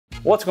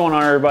What's going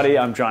on, everybody?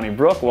 I'm Johnny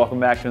Brook. Welcome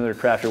back to another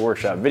Crafter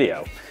Workshop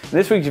video. In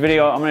this week's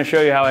video, I'm going to show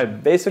you how I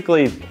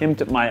basically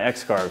pimped my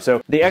X-Carve.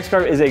 So the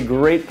X-Carve is a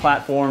great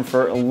platform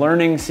for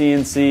learning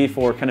CNC,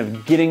 for kind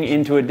of getting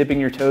into it, dipping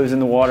your toes in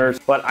the waters.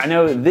 But I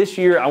know this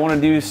year I want to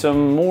do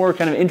some more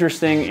kind of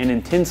interesting and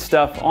intense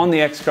stuff on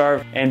the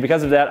X-Carve, and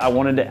because of that, I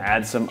wanted to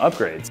add some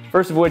upgrades.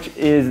 First of which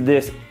is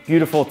this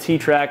beautiful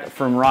T-Track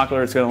from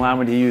Rockler. It's going to allow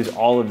me to use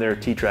all of their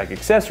T-Track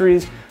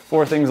accessories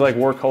for things like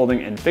work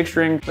holding and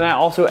fixturing. Then I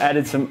also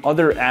added some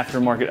other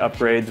aftermarket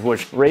upgrades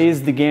which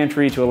raised the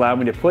gantry to allow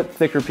me to put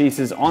thicker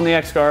pieces on the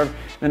X-Carve,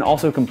 and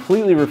also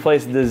completely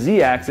replaced the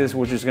Z-Axis,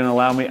 which is going to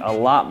allow me a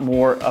lot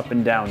more up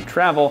and down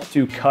travel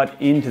to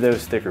cut into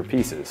those thicker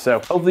pieces. So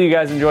hopefully you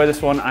guys enjoy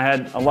this one. I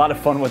had a lot of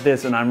fun with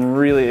this, and I'm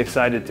really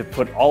excited to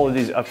put all of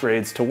these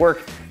upgrades to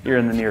work here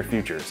in the near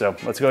future. So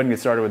let's go ahead and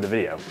get started with the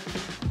video.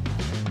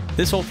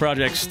 This whole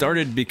project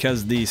started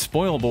because the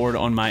spoil board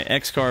on my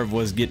X-Carve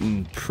was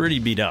getting pretty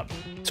beat up.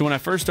 So when I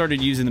first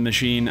started using the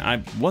machine,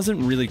 I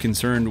wasn't really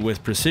concerned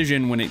with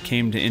precision when it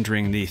came to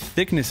entering the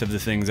thickness of the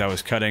things I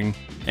was cutting,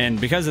 and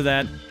because of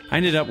that, I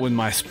ended up with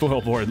my spoil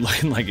board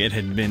looking like it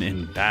had been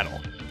in battle.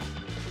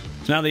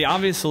 So now the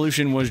obvious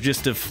solution was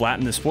just to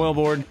flatten the spoil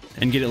board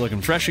and get it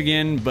looking fresh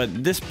again,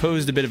 but this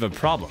posed a bit of a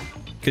problem.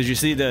 Because you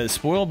see, the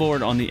spoil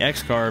board on the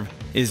X-Carve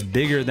is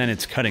bigger than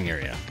its cutting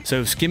area.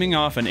 So skimming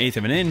off 1/8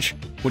 of an inch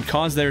would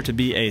cause there to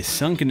be a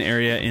sunken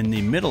area in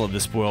the middle of the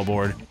spoil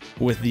board,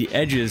 with the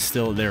edges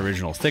still at their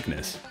original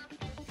thickness.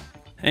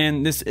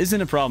 And this isn't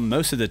a problem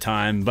most of the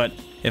time, but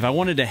if I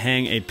wanted to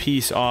hang a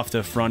piece off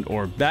the front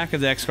or back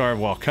of the X-Carve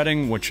while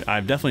cutting, which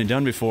I've definitely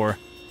done before,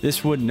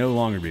 this would no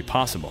longer be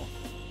possible.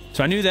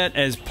 So I knew that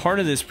as part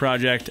of this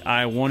project,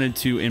 I wanted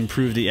to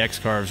improve the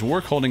X-Carve's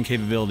work holding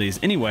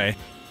capabilities anyway.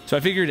 So I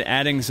figured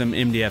adding some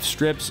MDF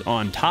strips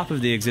on top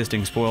of the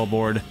existing spoil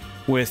board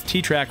with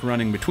T-Track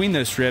running between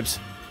those strips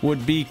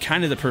would be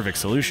kind of the perfect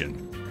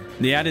solution.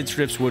 The added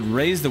strips would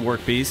raise the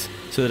workpiece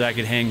so that I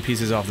could hang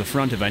pieces off the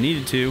front if I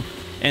needed to,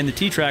 and the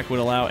T-Track would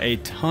allow a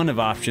ton of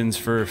options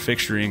for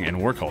fixturing and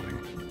work holding.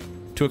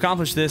 To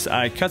accomplish this,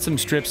 I cut some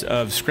strips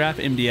of scrap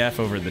MDF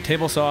over the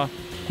table saw,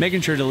 making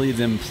sure to leave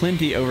them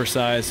plenty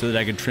oversized so that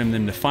I could trim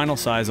them to final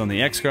size on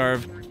the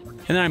X-Carve.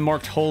 And then I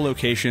marked hole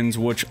locations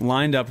which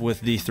lined up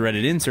with the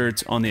threaded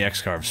inserts on the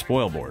X-Carve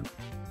spoil board.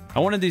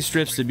 I wanted these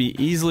strips to be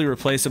easily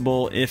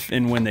replaceable if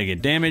and when they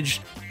get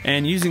damaged,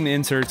 and using the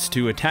inserts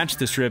to attach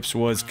the strips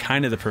was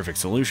kind of the perfect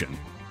solution.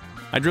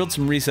 I drilled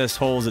some recessed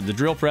holes at the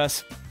drill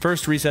press,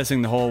 first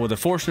recessing the hole with a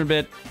Forstner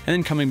bit, and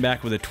then coming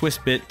back with a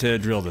twist bit to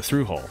drill the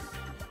through hole.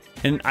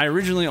 And I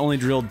originally only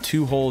drilled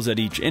 2 holes at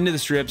each end of the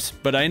strips,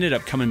 but I ended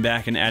up coming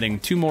back and adding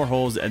 2 more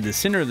holes at the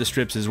center of the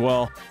strips as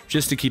well,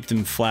 just to keep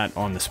them flat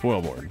on the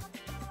spoil board.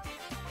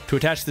 To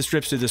attach the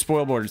strips to the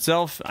spoil board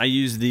itself, I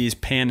used these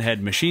pan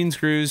head machine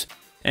screws,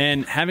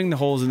 and having the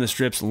holes in the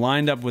strips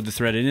lined up with the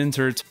threaded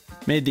inserts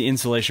made the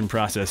installation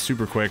process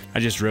super quick. I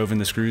just drove in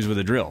the screws with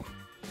a drill.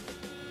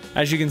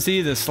 As you can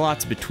see, the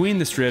slots between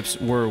the strips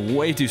were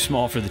way too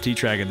small for the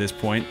T-Track at this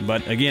point,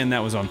 but again,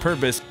 that was on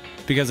purpose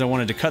because I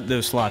wanted to cut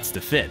those slots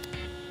to fit.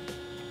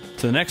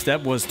 So the next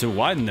step was to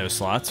widen those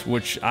slots,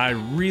 which I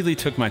really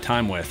took my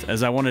time with,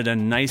 as I wanted a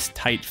nice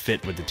tight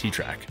fit with the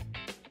T-Track.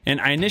 And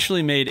I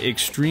initially made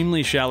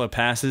extremely shallow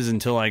passes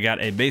until I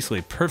got a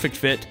basically perfect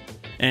fit,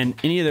 and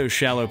any of those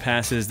shallow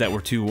passes that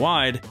were too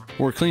wide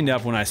were cleaned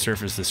up when I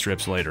surfaced the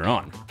strips later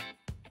on.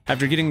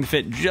 After getting the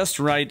fit just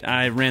right,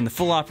 I ran the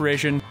full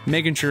operation,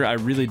 making sure I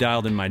really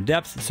dialed in my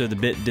depth so the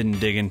bit didn't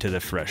dig into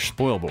the fresh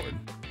spoil board.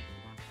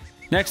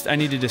 Next, I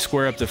needed to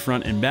square up the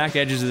front and back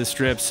edges of the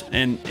strips,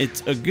 and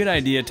it's a good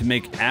idea to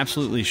make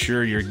absolutely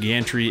sure your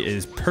gantry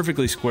is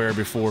perfectly square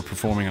before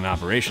performing an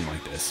operation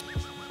like this.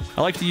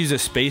 I like to use a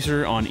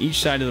spacer on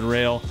each side of the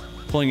rail,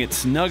 pulling it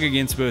snug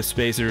against both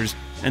spacers,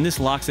 and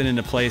this locks it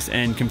into place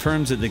and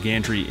confirms that the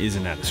gantry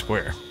isn't at a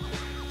square.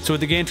 So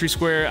with the gantry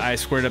square, I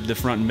squared up the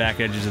front and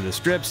back edges of the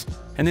strips,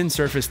 and then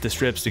surfaced the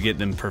strips to get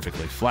them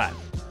perfectly flat.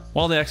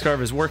 While the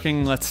X-Carve is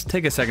working, let's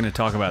take a second to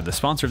talk about the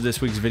sponsor of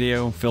this week's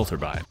video,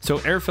 FilterBuy. So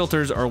air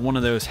filters are one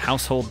of those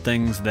household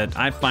things that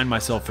I find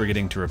myself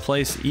forgetting to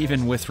replace,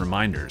 even with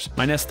reminders.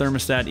 My Nest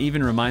thermostat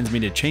even reminds me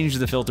to change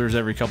the filters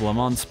every couple of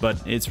months,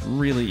 but it's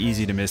really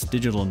easy to miss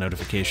digital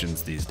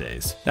notifications these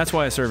days. That's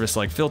why a service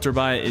like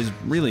FilterBuy is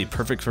really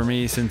perfect for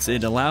me, since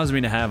it allows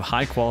me to have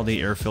high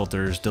quality air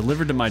filters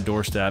delivered to my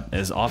doorstep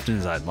as often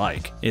as I'd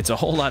like. It's a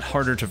whole lot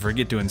harder to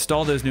forget to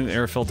install those new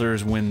air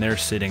filters when they're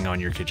sitting on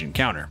your kitchen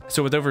counter.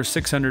 So with over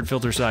 600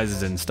 filter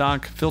sizes in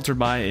stock,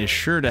 FilterBuy is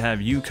sure to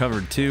have you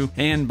covered too,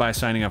 and by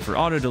signing up for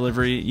auto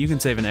delivery, you can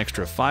save an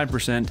extra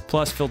 5%,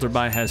 plus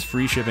FilterBuy has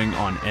free shipping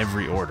on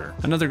every order.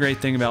 Another great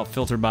thing about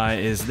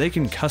FilterBuy is they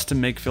can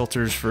custom make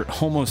filters for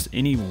almost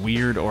any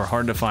weird or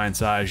hard to find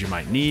size you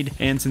might need,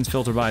 and since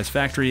FilterBuy's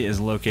factory is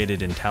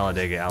located in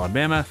Talladega,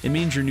 Alabama, it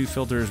means your new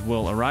filters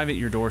will arrive at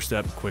your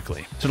doorstep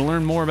quickly. So to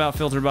learn more about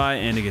FilterBuy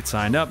and to get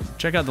signed up,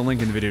 check out the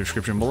link in the video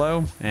description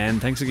below,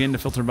 and thanks again to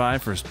FilterBuy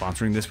for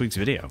sponsoring this week's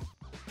video.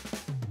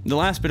 The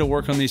last bit of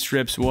work on these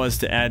strips was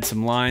to add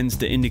some lines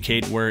to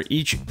indicate where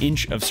each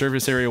inch of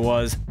surface area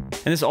was,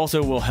 and this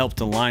also will help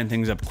to line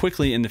things up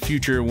quickly in the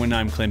future when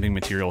I'm clamping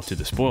material to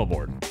the spoil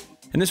board.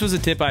 And this was a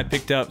tip I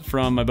picked up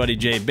from my buddy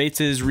Jay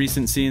Bates's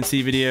recent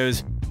CNC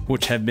videos,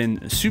 which have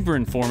been super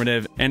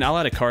informative, and I'll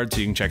add a card so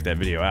you can check that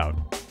video out.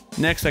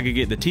 Next, I could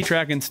get the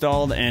T-track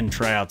installed and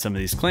try out some of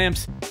these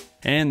clamps,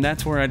 and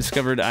that's where I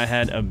discovered I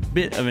had a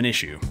bit of an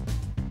issue.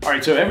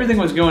 Alright, so everything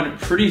was going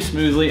pretty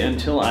smoothly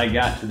until I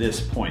got to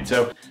this point.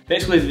 So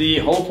basically the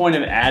whole point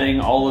of adding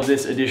all of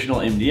this additional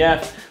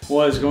MDF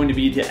was going to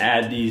be to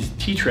add these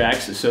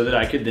T-tracks so that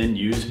I could then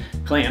use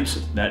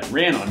clamps that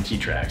ran on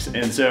T-tracks.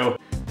 And so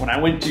when I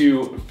went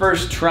to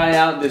first try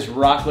out this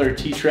Rockler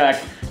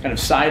T-track kind of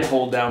side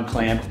hold down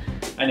clamp,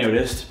 I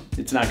noticed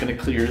it's not going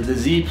to clear the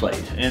Z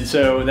plate. And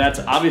so that's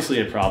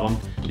obviously a problem.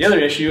 The other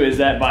issue is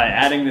that by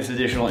adding this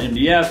additional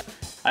MDF,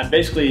 I'm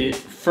basically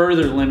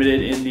further limited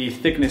in the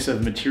thickness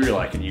of material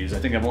I can use. I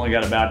think I've only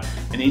got about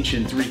 1.75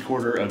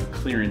 inches of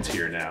clearance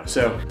here now.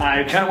 So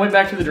I kind of went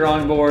back to the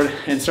drawing board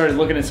and started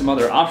looking at some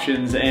other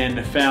options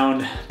and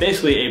found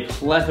basically a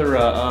plethora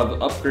of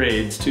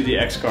upgrades to the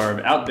X-Carve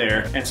out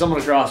there, and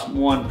stumbled across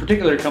one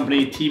particular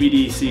company,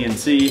 TBD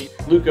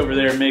CNC. Luke over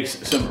there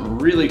makes some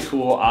really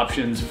cool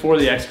options for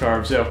the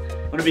X-Carve, so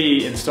I'm gonna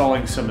be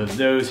installing some of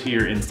those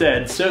here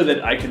instead so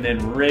that I can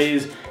then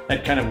raise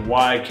that kind of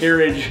Y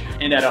carriage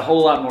and add a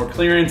whole lot more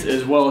clearance,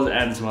 as well as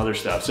adding some other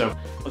stuff. So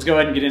let's go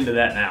ahead and get into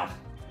that now.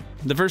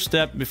 The first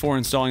step before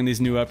installing these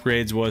new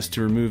upgrades was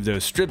to remove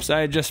those strips I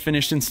had just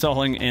finished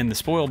installing and the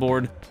spoil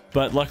board,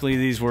 but luckily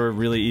these were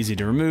really easy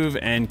to remove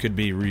and could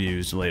be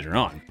reused later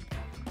on.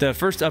 The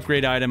first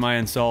upgrade item I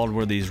installed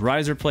were these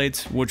riser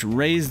plates, which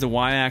raise the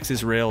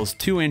Y-axis rails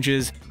 2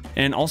 inches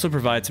and also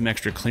provide some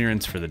extra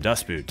clearance for the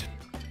dust boot.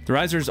 The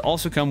risers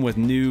also come with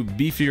new,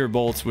 beefier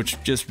bolts,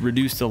 which just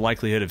reduce the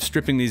likelihood of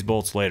stripping these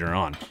bolts later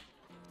on.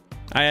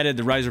 I added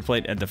the riser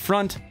plate at the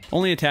front,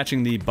 only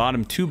attaching the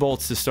bottom 2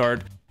 bolts to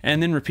start,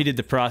 and then repeated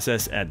the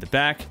process at the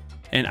back.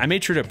 And I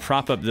made sure to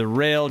prop up the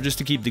rail just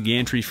to keep the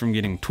gantry from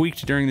getting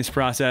tweaked during this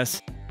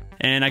process.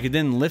 And I could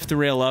then lift the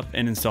rail up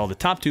and install the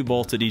top 2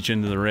 bolts at each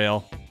end of the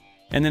rail.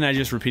 And then I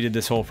just repeated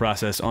this whole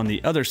process on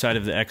the other side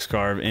of the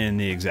X-Carve in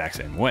the exact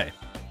same way.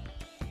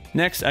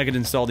 Next, I could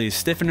install these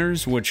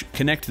stiffeners, which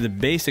connect the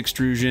base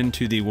extrusion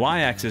to the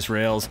Y-axis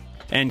rails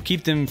and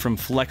keep them from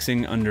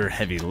flexing under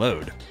heavy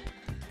load.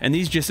 And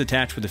these just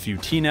attach with a few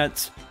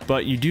T-nuts,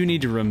 but you do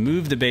need to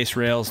remove the base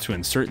rails to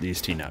insert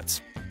these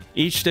T-nuts.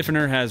 Each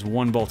stiffener has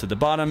 1 bolt at the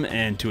bottom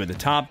and 2 at the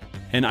top,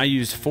 and I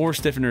used 4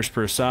 stiffeners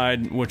per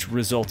side, which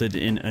resulted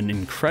in an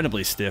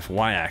incredibly stiff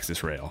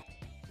Y-axis rail.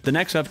 The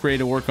next upgrade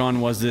to work on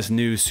was this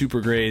new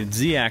Supergrade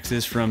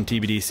Z-Axis from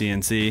TBD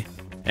CNC.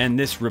 And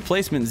this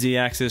replacement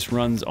Z-axis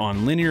runs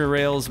on linear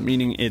rails,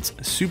 meaning it's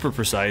super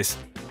precise,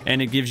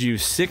 and it gives you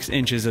 6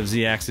 inches of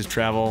Z-axis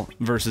travel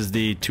versus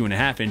the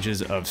 2.5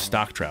 inches of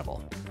stock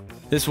travel.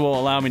 This will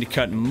allow me to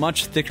cut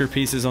much thicker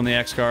pieces on the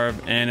X-Carve,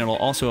 and it'll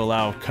also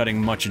allow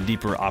cutting much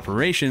deeper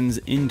operations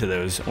into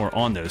those or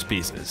on those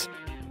pieces.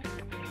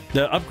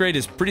 The upgrade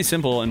is pretty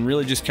simple and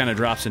really just kind of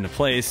drops into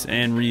place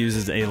and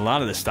reuses a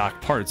lot of the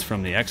stock parts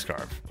from the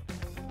X-Carve.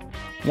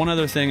 One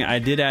other thing I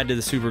did add to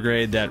the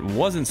Supergrade that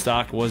wasn't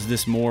stock was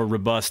this more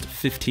robust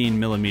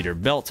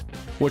 15mm belt,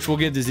 which will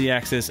give the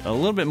Z-axis a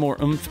little bit more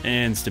oomph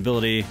and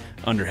stability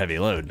under heavy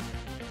load.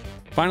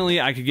 Finally,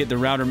 I could get the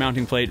router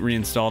mounting plate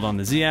reinstalled on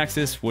the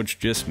Z-axis, which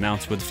just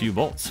mounts with a few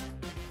bolts.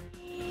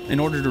 In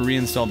order to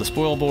reinstall the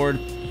spoil board,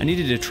 I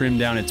needed to trim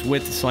down its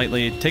width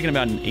slightly, taking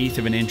about 1/8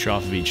 of an inch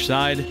off of each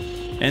side,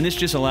 and this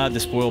just allowed the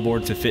spoil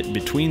board to fit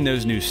between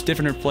those new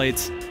stiffener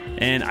plates,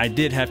 and I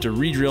did have to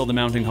re-drill the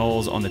mounting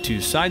holes on the 2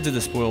 sides of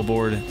the spoil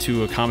board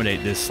to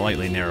accommodate this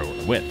slightly narrower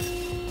width.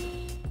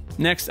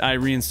 Next, I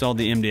reinstalled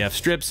the MDF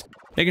strips,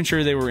 making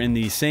sure they were in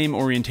the same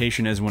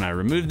orientation as when I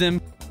removed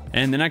them,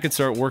 and then I could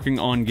start working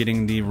on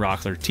getting the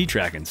Rockler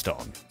T-track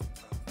installed.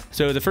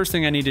 So the first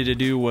thing I needed to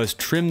do was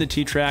trim the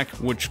T-track,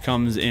 which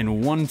comes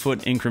in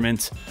 1-foot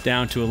increments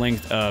down to a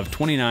length of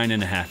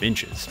 29.5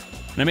 inches.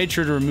 And I made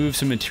sure to remove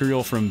some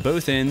material from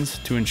both ends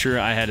to ensure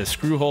I had a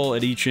screw hole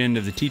at each end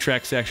of the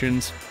T-track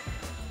sections.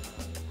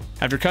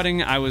 After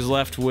cutting, I was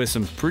left with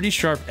some pretty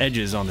sharp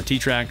edges on the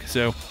T-track,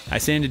 so I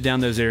sanded down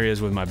those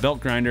areas with my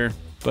belt grinder,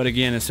 but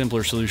again, a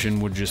simpler solution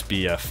would just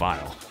be a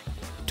file.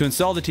 To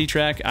install the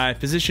T-track, I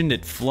positioned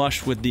it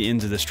flush with the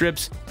ends of the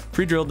strips,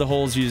 pre-drilled the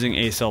holes using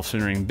a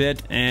self-centering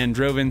bit, and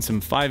drove in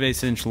some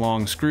 5/8 inch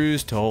long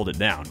screws to hold it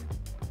down.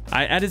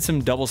 I added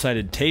some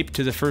double-sided tape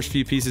to the first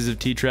few pieces of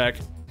T-track,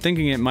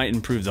 thinking it might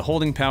improve the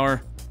holding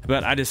power,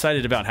 but I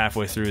decided about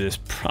halfway through this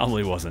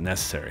probably wasn't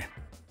necessary.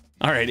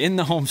 Alright, in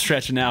the home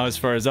stretch now as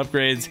far as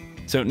upgrades.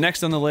 So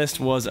next on the list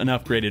was an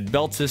upgraded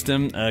belt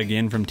system,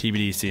 again from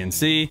TBD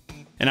CNC,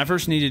 and I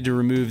first needed to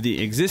remove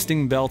the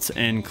existing belts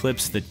and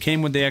clips that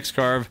came with the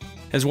X-Carve,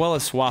 as well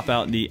as swap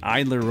out the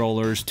idler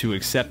rollers to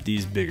accept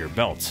these bigger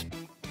belts.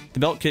 The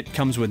belt kit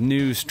comes with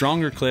new,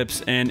 stronger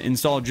clips and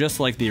installed just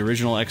like the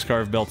original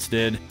X-Carve belts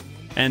did,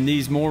 and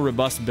these more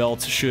robust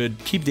belts should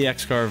keep the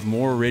X-Carve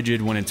more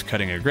rigid when it's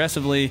cutting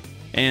aggressively,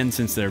 and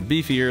since they're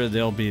beefier,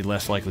 they'll be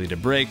less likely to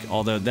break,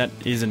 although that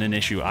isn't an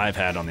issue I've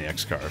had on the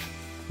X-Carve.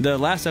 The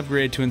last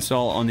upgrade to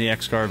install on the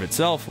X-Carve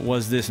itself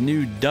was this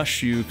new dust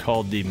shoe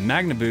called the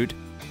Magna Boot,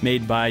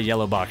 made by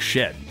Yellow Box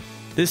Shed.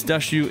 This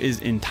dust shoe is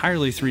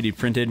entirely 3D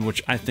printed,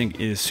 which I think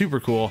is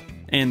super cool,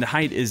 and the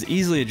height is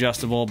easily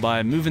adjustable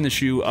by moving the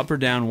shoe up or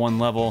down one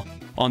level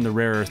on the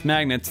rare earth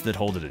magnets that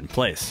hold it in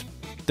place.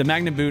 The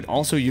Magna Boot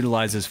also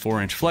utilizes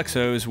 4-inch flex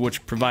hose,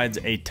 which provides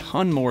a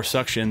ton more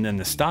suction than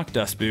the stock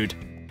dust boot,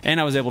 and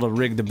I was able to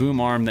rig the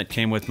boom arm that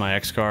came with my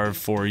X-Carve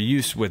for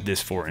use with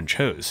this 4-inch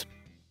hose.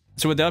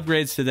 So with the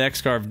upgrades to the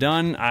X-Carve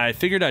done, I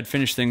figured I'd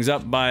finish things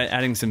up by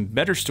adding some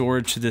better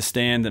storage to the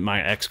stand that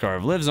my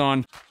X-Carve lives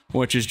on,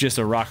 which is just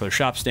a Rockler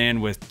shop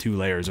stand with 2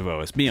 layers of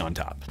OSB on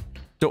top.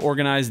 To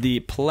organize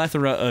the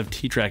plethora of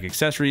T-Track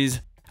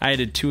accessories, I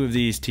added 2 of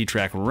these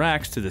T-Track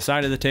racks to the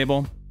side of the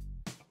table.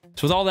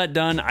 So with all that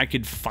done, I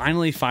could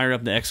finally fire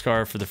up the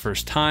X-Carve for the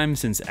first time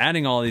since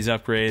adding all these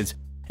upgrades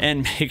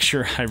and make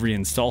sure I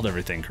reinstalled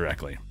everything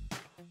correctly.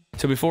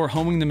 So before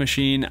homing the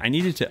machine, I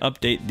needed to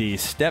update the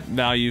step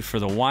value for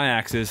the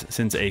Y-axis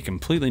since a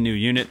completely new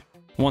unit.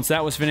 Once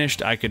that was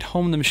finished, I could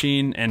home the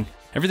machine and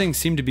everything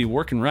seemed to be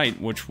working right,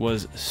 which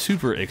was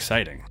super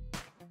exciting.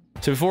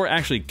 So before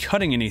actually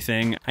cutting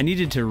anything, I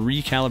needed to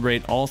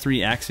recalibrate all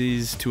 3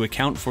 axes to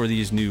account for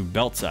these new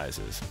belt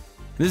sizes.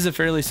 This is a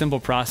fairly simple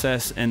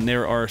process, and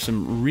there are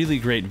some really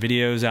great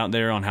videos out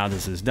there on how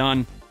this is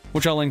done,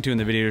 which I'll link to in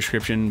the video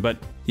description, but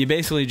you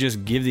basically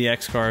just give the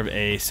X-Carve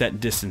a set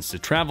distance to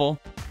travel,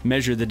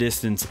 measure the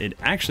distance it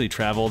actually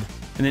traveled,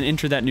 and then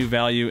enter that new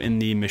value in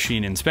the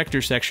machine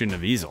inspector section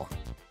of Easel.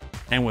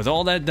 And with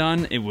all that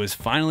done, it was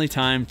finally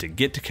time to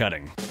get to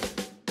cutting.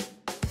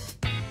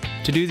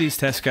 To do these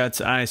test cuts,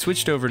 I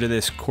switched over to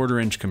this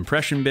 1/4-inch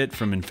compression bit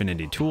from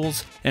Infinity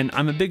Tools, and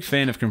I'm a big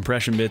fan of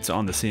compression bits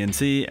on the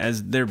CNC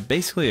as they're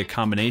basically a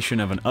combination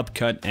of an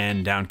upcut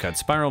and downcut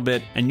spiral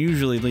bit and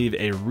usually leave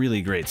a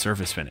really great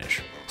surface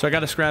finish. So I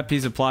got a scrap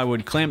piece of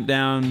plywood clamped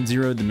down,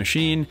 zeroed the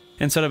machine,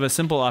 and set up a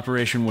simple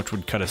operation which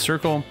would cut a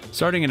circle,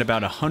 starting at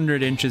about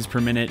 100 inches per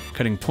minute,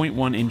 cutting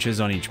 0.1 inches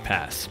on each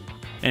pass.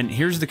 And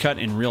here's the cut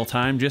in real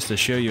time just to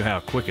show you how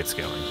quick it's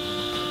going.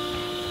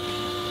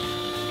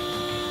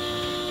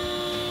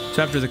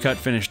 So after the cut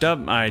finished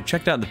up, I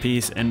checked out the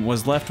piece and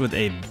was left with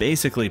a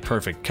basically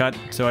perfect cut,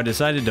 so I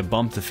decided to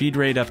bump the feed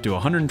rate up to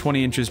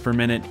 120 inches per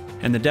minute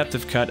and the depth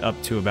of cut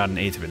up to about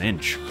 1/8 of an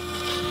inch.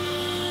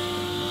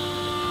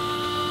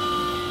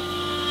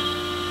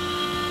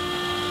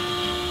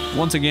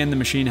 Once again, the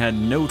machine had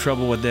no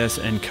trouble with this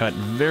and cut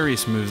very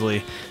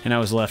smoothly, and I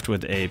was left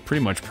with a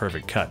pretty much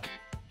perfect cut.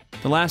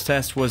 The last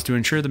test was to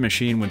ensure the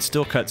machine would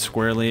still cut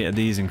squarely at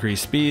these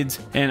increased speeds,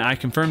 and I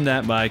confirmed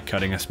that by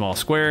cutting a small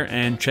square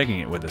and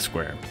checking it with a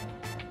square.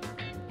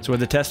 So with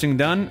the testing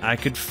done, I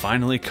could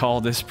finally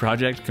call this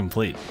project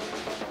complete.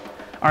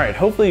 All right,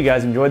 hopefully you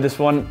guys enjoyed this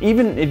one.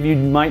 Even if you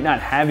might not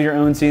have your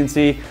own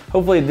CNC,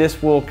 hopefully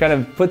this will kind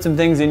of put some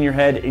things in your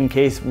head in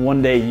case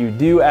one day you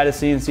do add a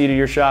CNC to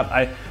your shop.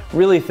 I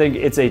really think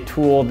it's a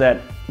tool that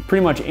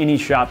pretty much any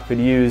shop could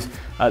use.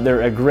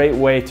 They're a great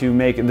way to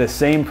make the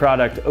same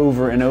product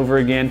over and over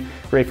again,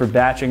 great for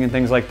batching and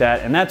things like that.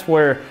 And that's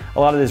where a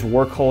lot of this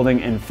work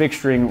holding and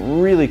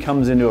fixturing really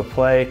comes into a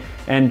play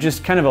and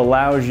just kind of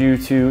allows you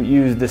to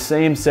use the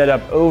same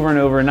setup over and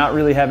over, not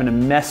really having to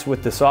mess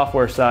with the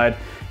software side.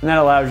 And that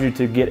allows you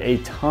to get a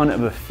ton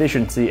of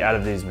efficiency out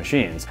of these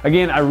machines.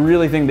 Again, I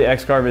really think the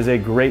X-Carve is a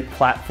great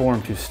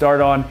platform to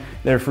start on.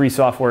 Their free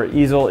software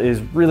Easel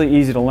is really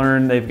easy to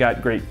learn. They've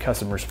got great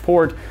customer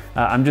support.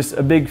 I'm just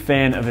a big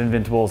fan of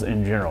Inventables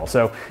in general.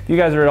 So if you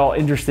guys are at all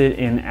interested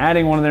in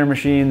adding one of their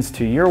machines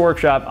to your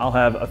workshop, I'll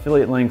have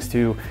affiliate links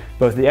to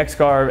both the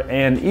X-Carve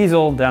and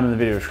Easel down in the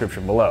video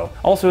description below.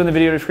 Also in the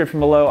video description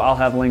below, I'll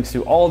have links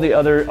to all the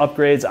other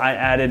upgrades I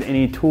added,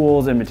 any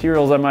tools and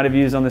materials I might have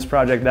used on this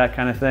project, that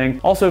kind of thing.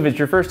 Also, if it's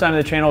your first time to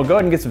the channel, go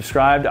ahead and get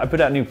subscribed. I put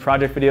out new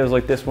project videos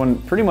like this one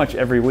pretty much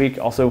every week.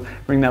 Also,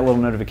 ring that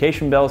little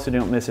notification bell so you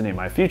don't miss any of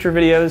my future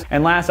videos.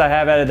 And last, I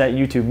have added that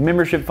YouTube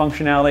membership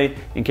functionality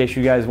in case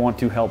you guys want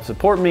to help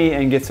support me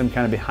and get some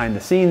kind of behind the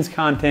scenes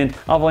content.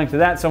 I'll have a link to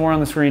that somewhere on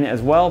the screen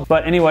as well.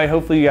 But anyway,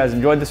 hopefully you guys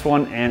enjoyed this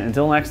one, and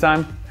until next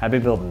time, happy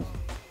building.